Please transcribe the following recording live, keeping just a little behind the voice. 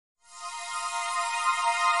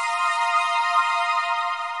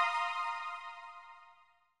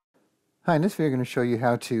Hi, in this video I'm going to show you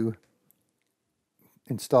how to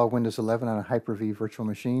install Windows 11 on a Hyper-V virtual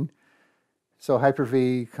machine. So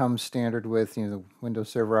Hyper-V comes standard with the Windows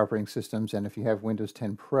Server operating systems, and if you have Windows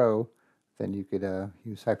 10 Pro, then you could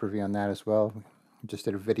use Hyper-V on that as well. I just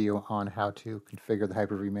did a video on how to configure the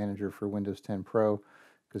Hyper-V manager for Windows 10 Pro,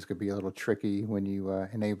 because it could be a little tricky when you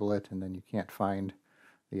enable it and then you can't find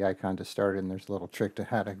the icon to start it, and there's a little trick to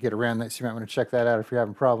how to get around that, so you might want to check that out if you're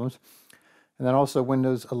having problems. And then also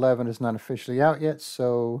Windows 11 is not officially out yet,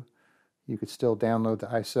 so you could still download the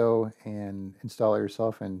ISO and install it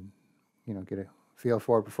yourself and get a feel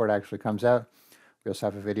for it before it actually comes out. We also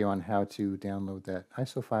have a video on how to download that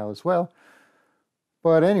ISO file as well.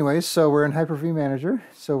 But anyways, so we're in Hyper-V Manager,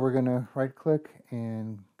 so we're going to right click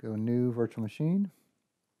and go New Virtual Machine.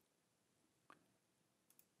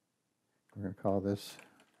 We're going to call this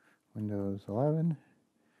Windows 11,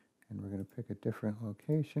 and we're going to pick a different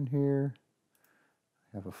location here.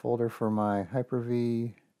 I have a folder for my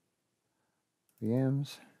Hyper-V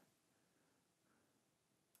VMs,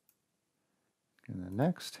 and then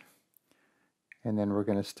next, and then we're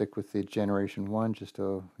going to stick with the generation 1 just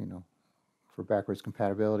to for backwards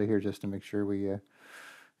compatibility here, just to make sure we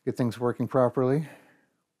get things working properly.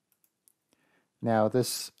 Now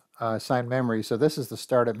this assigned memory, so this is the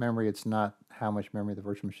startup memory. It's not how much memory the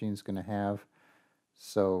virtual machine is going to have,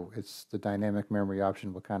 so it's the dynamic memory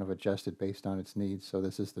option will kind of adjust it based on its needs. So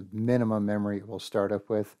this is the minimum memory it will start up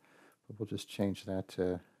with, but we'll just change that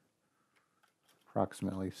to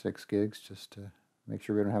approximately 6 gigs just to make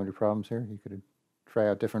sure we don't have any problems here. You could try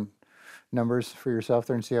out different numbers for yourself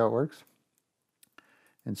there and see how it works.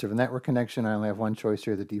 And so for network connection, I only have one choice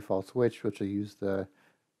here, the default switch, which will use the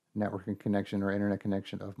networking connection or internet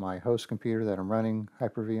connection of my host computer that I'm running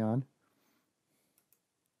Hyper-V on.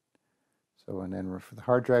 So, and then for the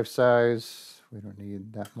hard drive size, we don't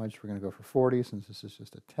need that much. We're going to go for 40 since this is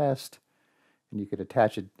just a test. And you could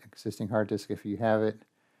attach an existing hard disk if you have it.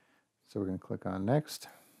 So we're going to click on Next.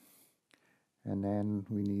 And then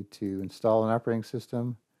we need to install an operating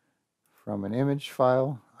system from an image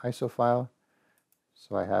file, ISO file.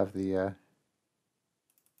 So I have the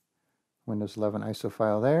Windows 11 ISO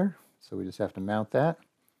file there. So we just have to mount that.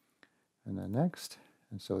 And then Next.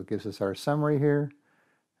 And so it gives us our summary here.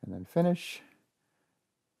 And then Finish.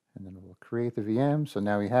 And then we'll create the VM. So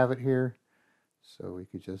now we have it here. So we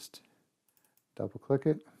could just double click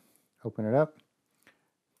it, open it up,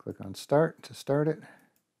 click on Start to start it.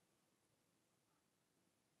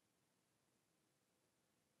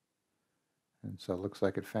 And so it looks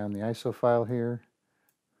like it found the ISO file here.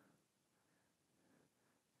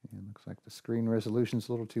 And it looks like the screen resolution's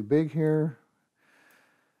a little too big here.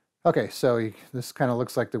 Okay, so this kind of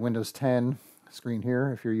looks like the Windows 10 screen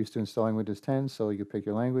here if you're used to installing Windows 10. So you pick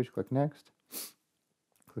your language, click Next,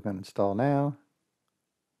 click on Install Now.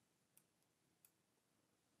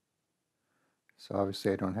 So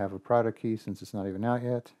obviously I don't have a product key since it's not even out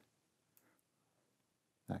yet.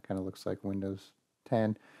 That kind of looks like Windows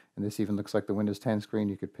 10. And this even looks like the Windows 10 screen.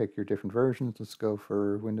 You could pick your different versions. Let's go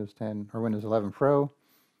for Windows 10 or Windows 11 Pro.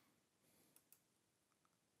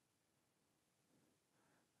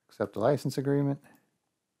 Accept the license agreement.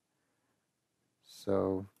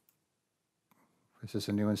 So this is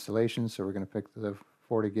a new installation, so we're going to pick the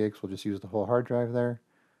 40 gigs. We'll just use the whole hard drive there.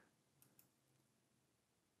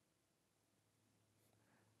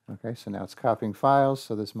 Okay, so now it's copying files,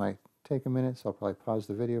 so this might take a minute, so I'll probably pause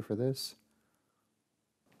the video for this.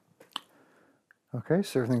 Okay,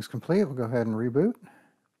 so everything's complete. We'll go ahead and reboot.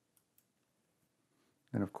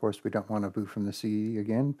 And of course, we don't want to boot from the CE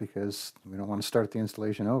again because we don't want to start the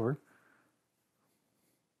installation over.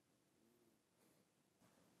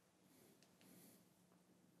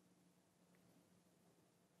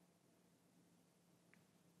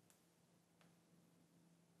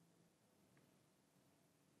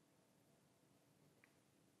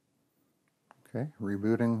 Okay,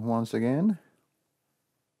 rebooting once again.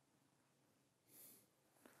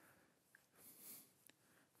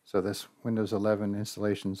 So this Windows 11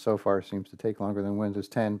 installation so far seems to take longer than Windows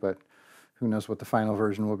 10, but who knows what the final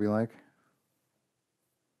version will be like.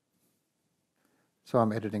 So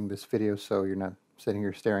I'm editing this video so you're not sitting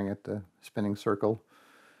here staring at the spinning circle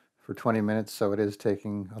for 20 minutes, so it is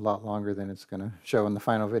taking a lot longer than it's going to show in the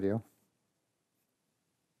final video.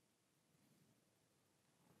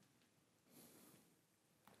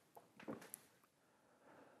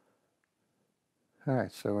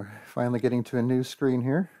 Alright, so we're finally getting to a new screen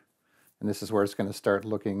here. And this is where it's going to start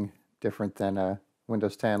looking different than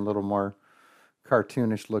Windows 10, a little more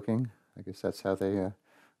cartoonish looking. I guess that's how they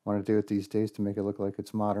want to do it these days, to make it look like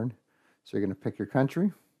it's modern. So you're going to pick your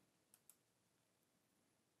country.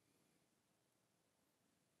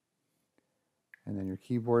 and then your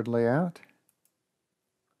keyboard layout.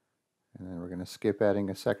 And then we're going to skip adding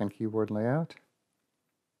a second keyboard layout.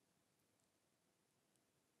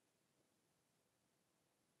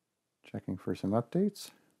 Checking for some updates.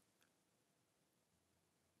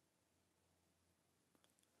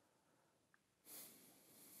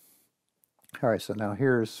 All right, so now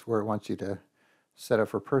here's where it wants you to set up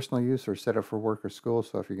for personal use or set up for work or school.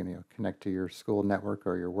 So if you're going to connect to your school network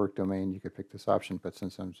or your work domain, you could pick this option. But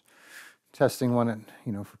since I'm testing one,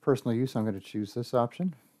 for personal use, I'm going to choose this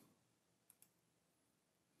option.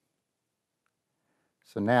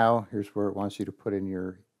 So now here's where it wants you to put in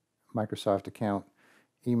your Microsoft account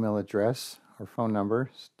email address or phone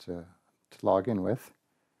number to log in with.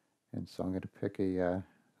 And so I'm going to pick a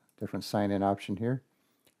different sign-in option here.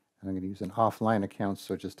 And I'm going to use an offline account,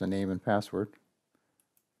 so just a name and password.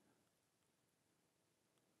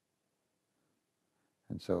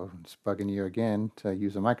 And so it's bugging you again to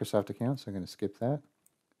use a Microsoft account, so I'm going to skip that.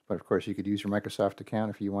 But of course, you could use your Microsoft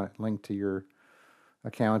account if you want it linked to your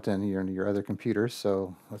account and your other computers.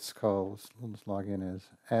 So let's log in as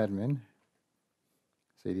admin.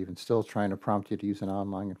 So it even still trying to prompt you to use an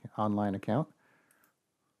online account.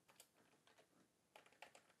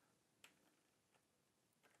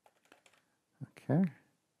 Okay,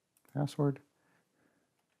 password.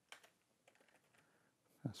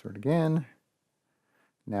 Password again.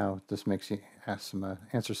 Now this makes you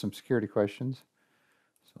answer some security questions.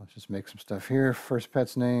 So let's just make some stuff here. First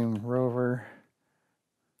pet's name, Rover.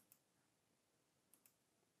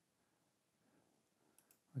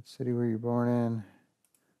 What city were you born in?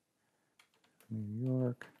 New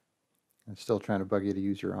York. I'm still trying to bug you to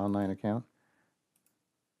use your online account.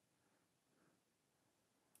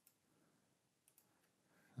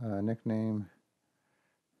 Nickname.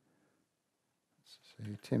 Let's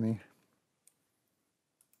say Timmy.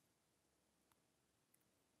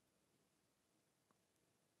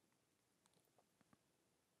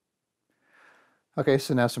 Okay,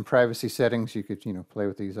 so now some privacy settings. You could, play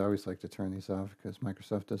with these. I always like to turn these off because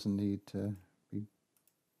Microsoft doesn't need to be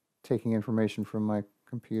taking information from my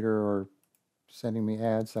computer or sending me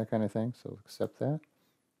ads, that kind of thing. So accept that.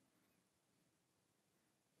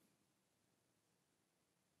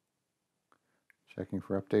 Checking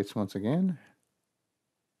for updates once again.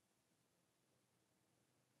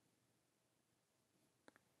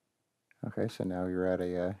 Okay, so now you're at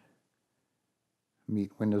a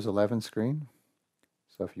Meet Windows 11 screen.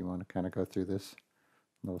 So if you want to kind of go through this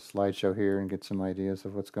little slideshow here and get some ideas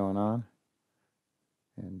of what's going on.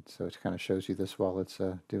 And so it kind of shows you this while it's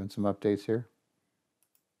doing some updates here.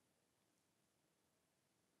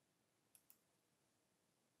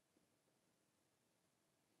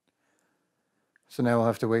 So now we'll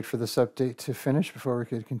have to wait for this update to finish before we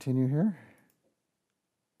could continue here.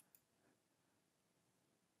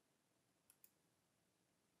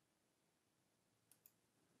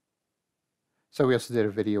 So we also did a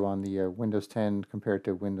video on the Windows 10 compared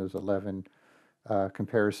to Windows 11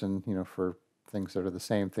 comparison, for things that are the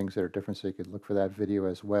same, things that are different, so you could look for that video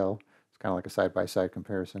as well. It's kind of like a side-by-side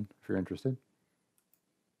comparison if you're interested.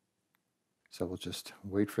 So we'll just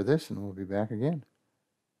wait for this and we'll be back again.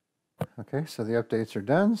 Okay, so the updates are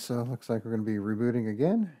done, so it looks like we're going to be rebooting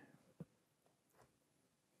again.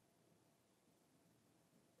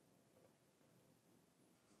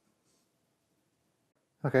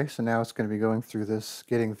 Okay, so now it's going to be going through this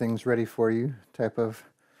getting things ready for you type of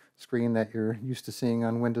screen that you're used to seeing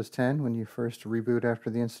on Windows 10 when you first reboot after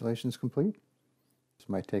the installation is complete. This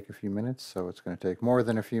might take a few minutes, so it's going to take more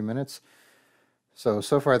than a few minutes. So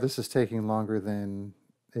far this is taking longer than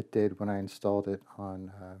it did when I installed it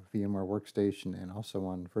on VMware Workstation and also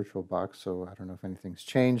on VirtualBox, so I don't know if anything's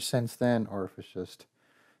changed since then or if it's just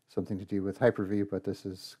something to do with Hyper-V, but this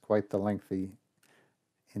is quite the lengthy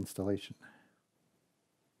installation.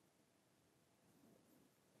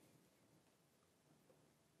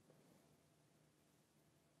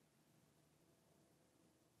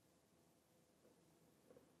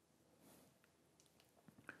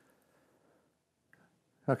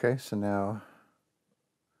 Okay, so now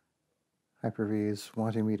Hyper-V is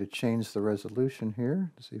wanting me to change the resolution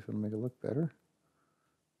here to see if it'll make it look better.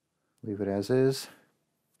 Leave it as is.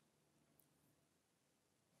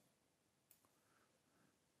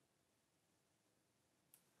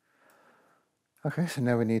 Okay, so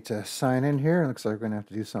now we need to sign in here. Looks like we're going to have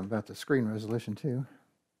to do something about the screen resolution too.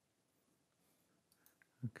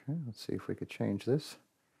 Okay, let's see if we could change this.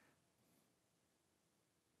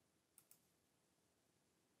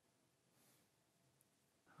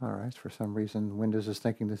 All right, for some reason Windows is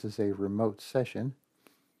thinking this is a remote session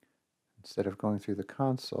instead of going through the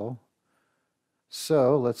console.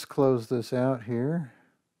 So let's close this out here.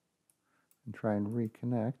 and try and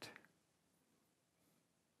reconnect.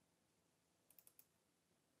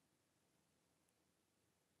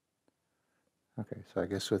 Okay, so I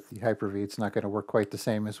guess with the Hyper-V, it's not going to work quite the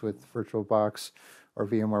same as with VirtualBox or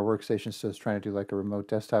VMware Workstation, so it's trying to do like a remote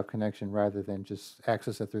desktop connection rather than just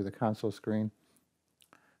access it through the console screen.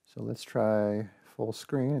 So let's try full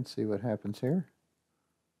screen and see what happens here.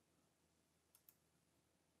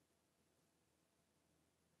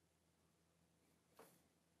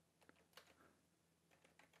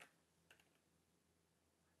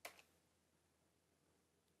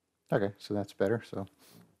 Okay, so that's better. So,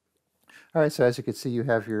 all right, so as you can see, you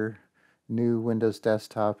have your new Windows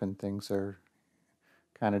desktop and things are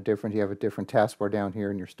kind of different. You have a different taskbar down here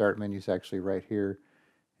and your start menu is actually right here.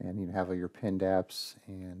 And you have all your pinned apps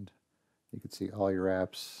and you can see all your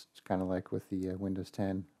apps. It's kind of like with the Windows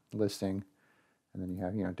 10 listing. And then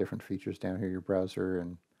you have, different features down here, your browser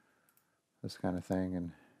and this kind of thing.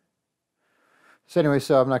 And so anyway,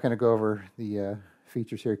 so I'm not going to go over the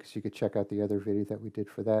features here because you could check out the other video that we did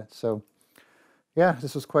for that. So yeah,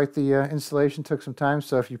 this was quite the installation. Took some time.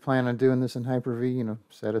 So if you plan on doing this in Hyper-V,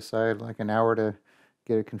 set aside like an hour to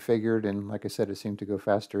get it configured. And like I said, it seemed to go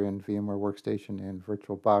faster in VMware Workstation and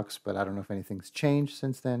VirtualBox. But I don't know if anything's changed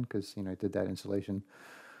since then because I did that installation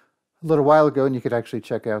a little while ago, and you could actually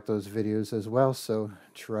check out those videos as well. So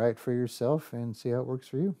try it for yourself and see how it works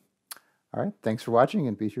for you. All right, thanks for watching,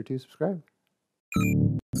 and be sure to subscribe.